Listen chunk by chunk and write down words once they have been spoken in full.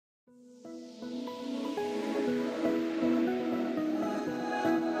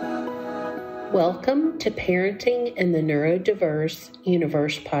Welcome to Parenting in the Neurodiverse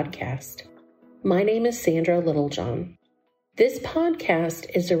Universe podcast. My name is Sandra Littlejohn. This podcast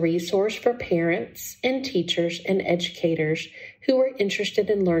is a resource for parents and teachers and educators who are interested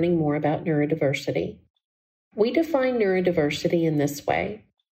in learning more about neurodiversity. We define neurodiversity in this way.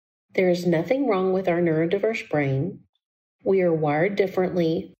 There is nothing wrong with our neurodiverse brain. We are wired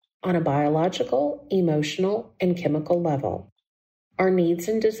differently on a biological, emotional, and chemical level. Our needs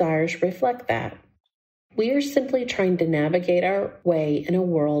and desires reflect that. We are simply trying to navigate our way in a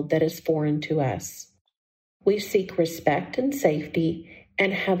world that is foreign to us. We seek respect and safety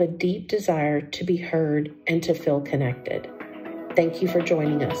and have a deep desire to be heard and to feel connected. Thank you for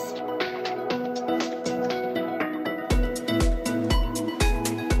joining us.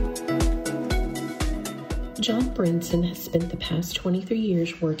 John Brinson has spent the past 23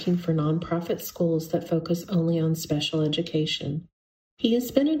 years working for nonprofit schools that focus only on special education. He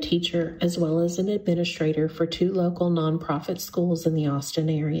has been a teacher as well as an administrator for 2 local nonprofit schools in the Austin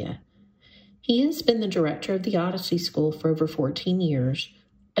area. He has been the director of the Odyssey School for over 14 years,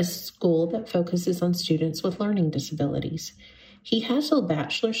 a school that focuses on students with learning disabilities. He has a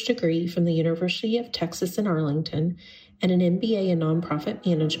bachelor's degree from the University of Texas in Arlington and an MBA in nonprofit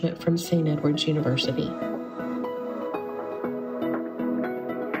management from St. Edward's University.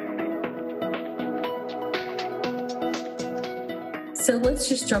 So let's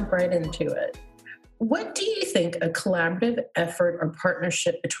just jump right into it. What do you think a collaborative effort or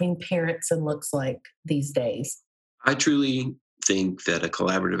partnership between parents looks like these days? I truly think that a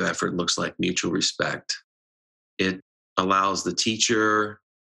collaborative effort looks like mutual respect. It allows the teacher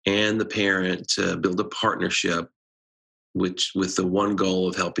and the parent to build a partnership with the one goal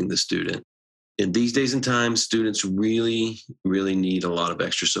of helping the student. In these days and times, students really need a lot of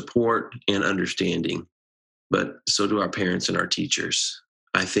extra support and understanding. But so do our parents and our teachers.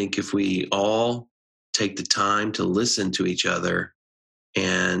 I think if we all take the time to listen to each other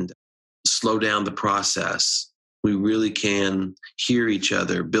and slow down the process, we really can hear each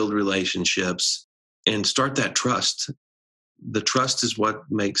other, build relationships, and start that trust. The trust is what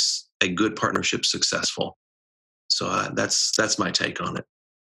makes a good partnership successful. So that's my take on it.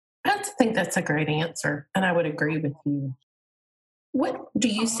 I think that's a great answer, and I would agree with you. What do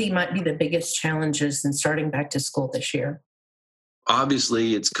you see might be the biggest challenges in starting back to school this year?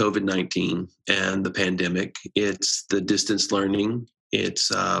 Obviously, it's COVID-19 and the pandemic. It's the distance learning. It's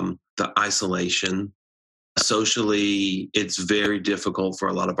the isolation. Socially, it's very difficult for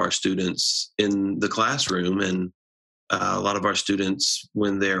a lot of our students in the classroom. And a lot of our students,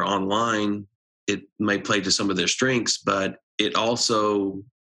 when they're online, it may play to some of their strengths, but it also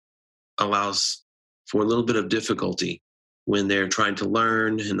allows for a little bit of difficulty. When they're trying to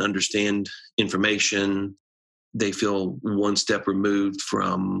learn and understand information, they feel one step removed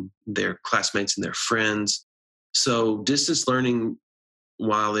from their classmates and their friends. So distance learning,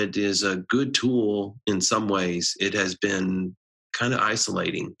 while it is a good tool in some ways, it has been kind of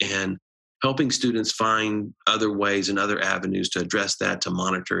isolating, and helping students find other ways and other avenues to address that, to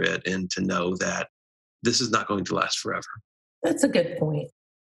monitor it, and to know that this is not going to last forever. That's a good point.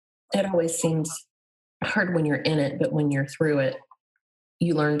 It always seems hard when you're in it, but when you're through it,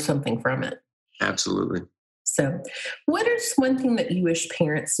 you learn something from it. Absolutely. So what is one thing that you wish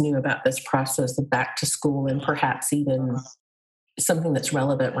parents knew about this process of back to school, and perhaps even something that's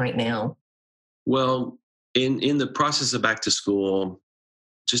relevant right now? Well, in the process of back to school,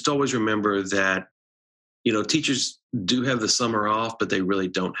 just always remember that, teachers do have the summer off, but they really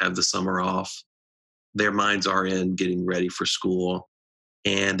don't have the summer off. Their minds are in getting ready for school.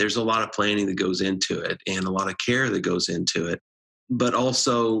 And there's a lot of planning that goes into it and a lot of care that goes into it. But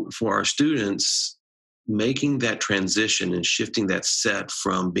also for our students, making that transition and shifting that set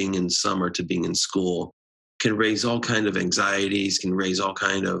from being in summer to being in school can raise all kind of anxieties, can raise all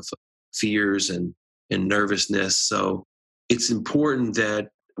kind of fears and nervousness. So it's important that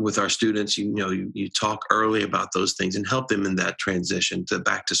with our students, you talk early about those things and help them in that transition to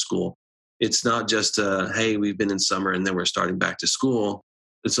back to school. It's not just hey, we've been in summer and then we're starting back to school.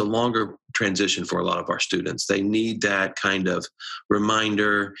 It's a longer transition for a lot of our students. They need that kind of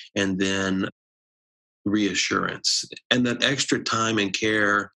reminder and then reassurance and that extra time and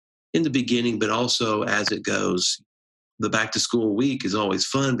care in the beginning, but also as it goes. The back to school week is always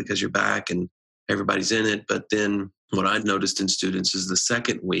fun because you're back and everybody's in it. But then what I've noticed in students is the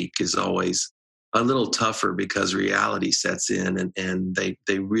second week is always a little tougher because reality sets in and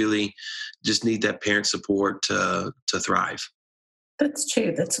they really just need that parent support to thrive. That's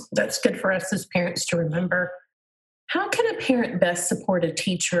true. That's good for us as parents to remember. How can a parent best support a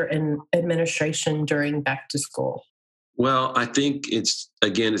teacher and administration during back to school? Well, I think it's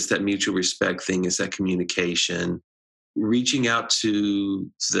that mutual respect thing, it's that communication, reaching out to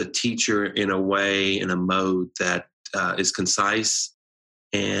the teacher in a way, in a mode that is concise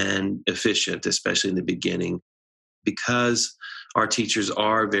and efficient, especially in the beginning, because our teachers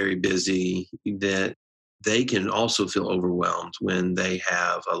are very busy, that they can also feel overwhelmed when they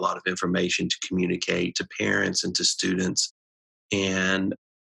have a lot of information to communicate to parents and to students. And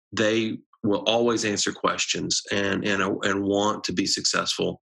they will always answer questions and want to be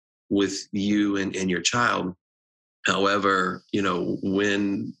successful with you and your child. However,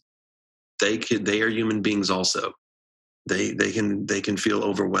 when they are human beings also. They can feel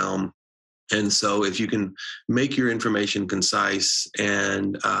overwhelmed. And so if you can make your information concise,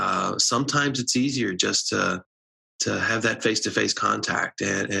 and sometimes it's easier just to have that face-to-face contact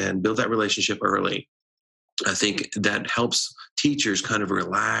and build that relationship early. I think that helps teachers kind of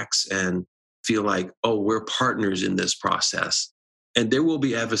relax and feel like, oh, we're partners in this process. And there will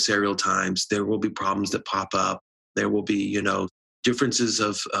be adversarial times. There will be problems that pop up. There will be, differences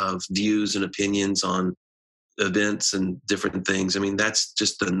of views and opinions on events and different things. I mean, that's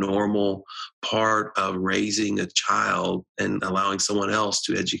just the normal part of raising a child and allowing someone else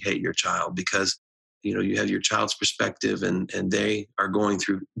to educate your child, because you have your child's perspective, and they are going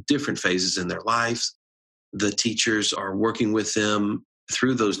through different phases in their lives. The teachers are working with them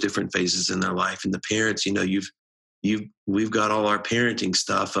through those different phases in their life, and the parents, we've got all our parenting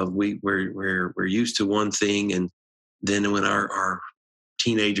stuff of we're used to one thing, and then when our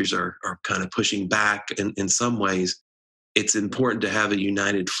teenagers are kind of pushing back in some ways, it's important to have a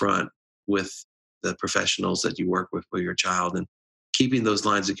united front with the professionals that you work with your child, and keeping those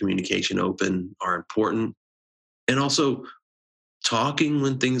lines of communication open are important. And also talking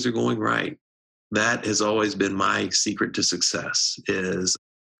when things are going right. That has always been my secret to success, is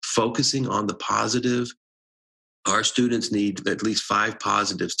focusing on the positive. Our students need at least 5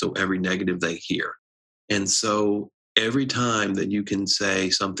 positives to every negative they hear. And so every time that you can say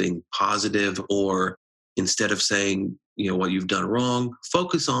something positive, or instead of saying, what you've done wrong,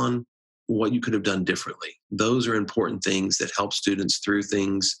 focus on what you could have done differently. Those are important things that help students through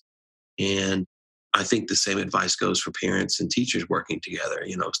things. And I think the same advice goes for parents and teachers working together.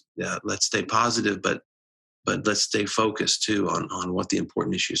 Let's stay positive, but let's stay focused too on what the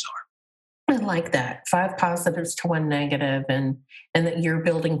important issues are. I like that. 5 positives to 1 negative, and that you're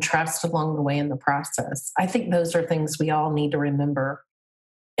building trust along the way in the process. I think those are things we all need to remember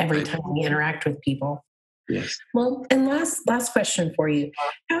every Right. time we interact with people. Yes. Well, and last question for you.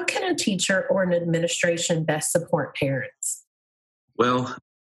 How can a teacher or an administration best support parents? Well,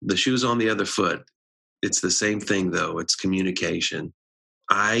 the shoe's on the other foot. It's the same thing, though. It's communication.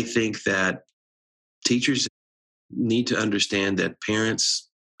 I think that teachers need to understand that parents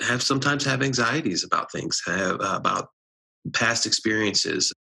sometimes have anxieties about things, about past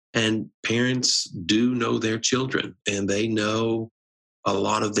experiences. And parents do know their children, and they know a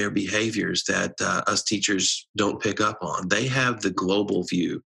lot of their behaviors that us teachers don't pick up on. They have the global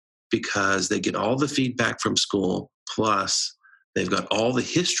view because they get all the feedback from school, plus they've got all the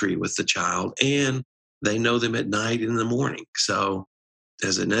history with the child, and they know them at night and in the morning. So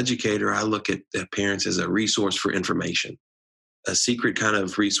as an educator, I look at parents as a resource for information, a secret kind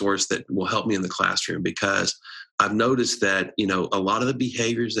of resource that will help me in the classroom, because I've noticed that, a lot of the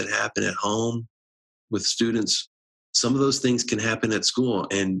behaviors that happen at home with students, some of those things can happen at school.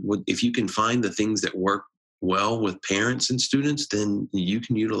 And if you can find the things that work well with parents and students, then you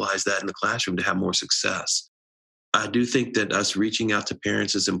can utilize that in the classroom to have more success. I do think that us reaching out to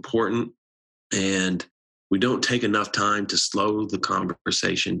parents is important, and we don't take enough time to slow the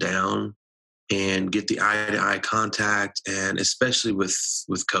conversation down and get the eye-to-eye contact, and especially with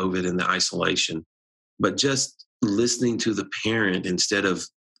COVID and the isolation. But just listening to the parent instead of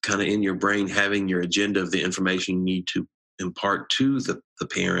kind of in your brain having your agenda of the information you need to impart to the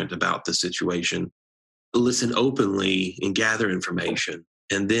parent about the situation. Listen openly and gather information,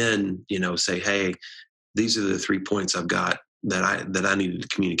 and then say, hey, these are the 3 points I've got that I needed to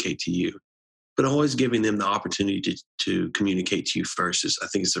communicate to you. But always giving them the opportunity to communicate to you first I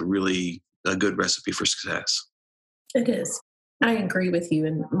think it's a good recipe for success. It is. I agree with you.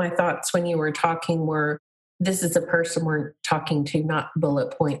 And my thoughts when you were talking were, this is a person we're talking to, not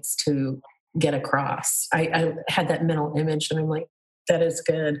bullet points to get across. I had that mental image, and I'm like, that is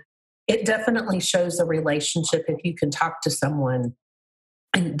good. It definitely shows a relationship if you can talk to someone,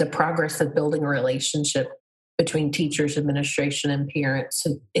 and the progress of building a relationship between teachers, administration, and parents.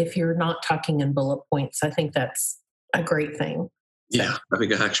 So if you're not talking in bullet points, I think that's a great thing. Yeah,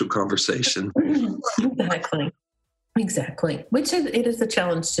 having an actual conversation. Exactly. Exactly, which it is a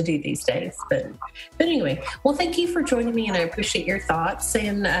challenge to do these days. But anyway, well, thank you for joining me, and I appreciate your thoughts.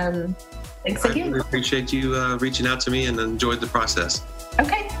 And thanks again. I really appreciate you reaching out to me, and enjoyed the process.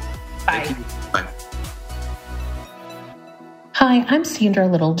 Okay, bye. Thank you. Bye. Hi, I'm Sandra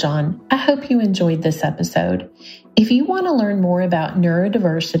Littlejohn. I hope you enjoyed this episode. If you want to learn more about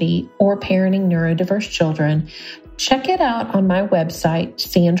neurodiversity or parenting neurodiverse children, check it out on my website,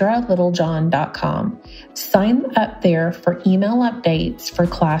 sandralittlejohn.com. Sign up there for email updates for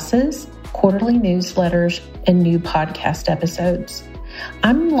classes, quarterly newsletters, and new podcast episodes.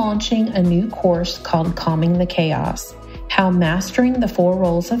 I'm launching a new course called Calming the Chaos: How Mastering the 4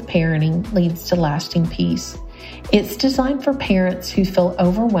 Roles of Parenting Leads to Lasting Peace. It's designed for parents who feel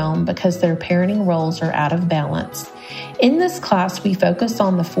overwhelmed because their parenting roles are out of balance. In this class, we focus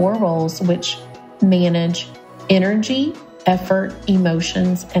on the 4 roles which manage energy, effort,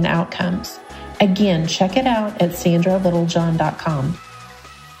 emotions, and outcomes. Again, check it out at sandralittlejohn.com.